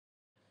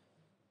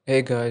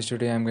Hey guys,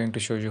 today I'm going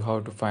to show you how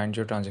to find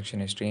your transaction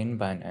history in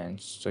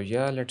Binance. So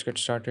yeah, let's get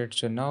started.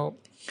 So now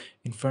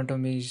in front of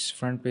me is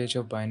front page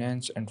of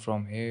Binance, and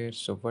from here,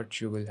 so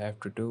what you will have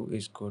to do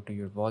is go to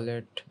your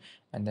wallet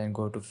and then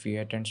go to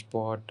fiat and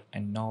spot,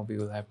 and now we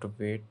will have to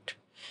wait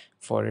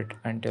for it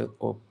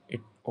until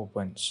it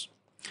opens.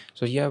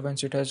 So yeah,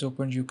 once it has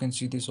opened, you can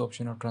see this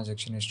option of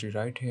transaction history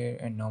right here,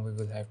 and now we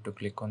will have to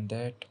click on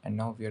that, and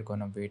now we are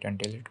gonna wait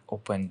until it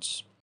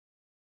opens.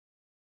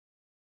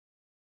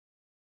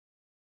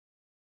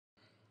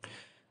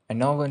 And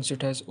now once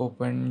it has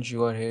opened,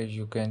 you are here,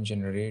 you can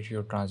generate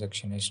your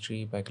transaction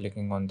history by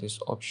clicking on this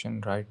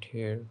option right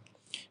here,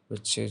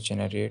 which says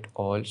generate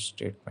all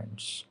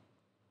statements.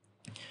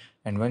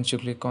 And once you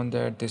click on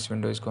that, this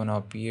window is gonna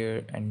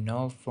appear, and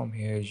now from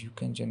here you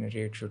can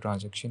generate your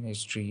transaction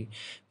history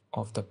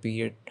of the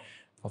period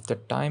of the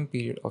time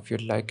period of your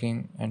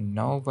liking. And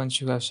now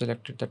once you have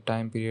selected the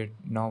time period,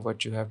 now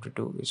what you have to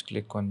do is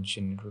click on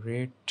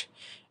generate,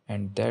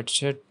 and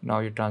that's it. Now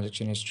your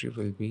transaction history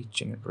will be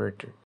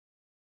generated.